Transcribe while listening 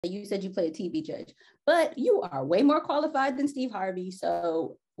You said you play a TV judge, but you are way more qualified than Steve Harvey.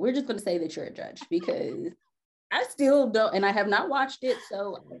 So we're just going to say that you're a judge because I still don't, and I have not watched it,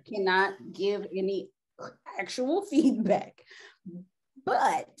 so I cannot give any actual feedback.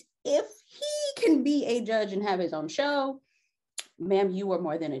 But if he can be a judge and have his own show, ma'am, you are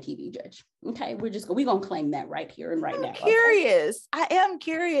more than a TV judge. Okay, we're gonna claim that right here and right now. Curious. Okay? I am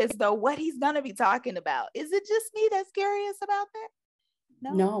curious though what he's gonna be talking about. Is it just me that's curious about that?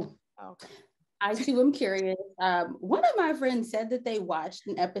 No. Okay. I too am curious. One of my friends said that they watched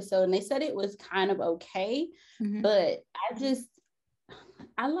an episode and they said it was kind of okay, but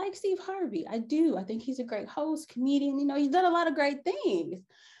I like Steve Harvey. I do. I think he's a great host, comedian. You know, he's done a lot of great things.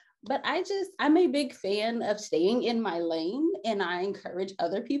 But I'm a big fan of staying in my lane, and I encourage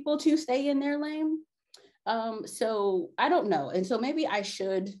other people to stay in their lane. So I don't know. And so maybe I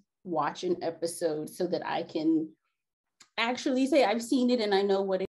should watch an episode so that I can actually say I've seen it and I know what it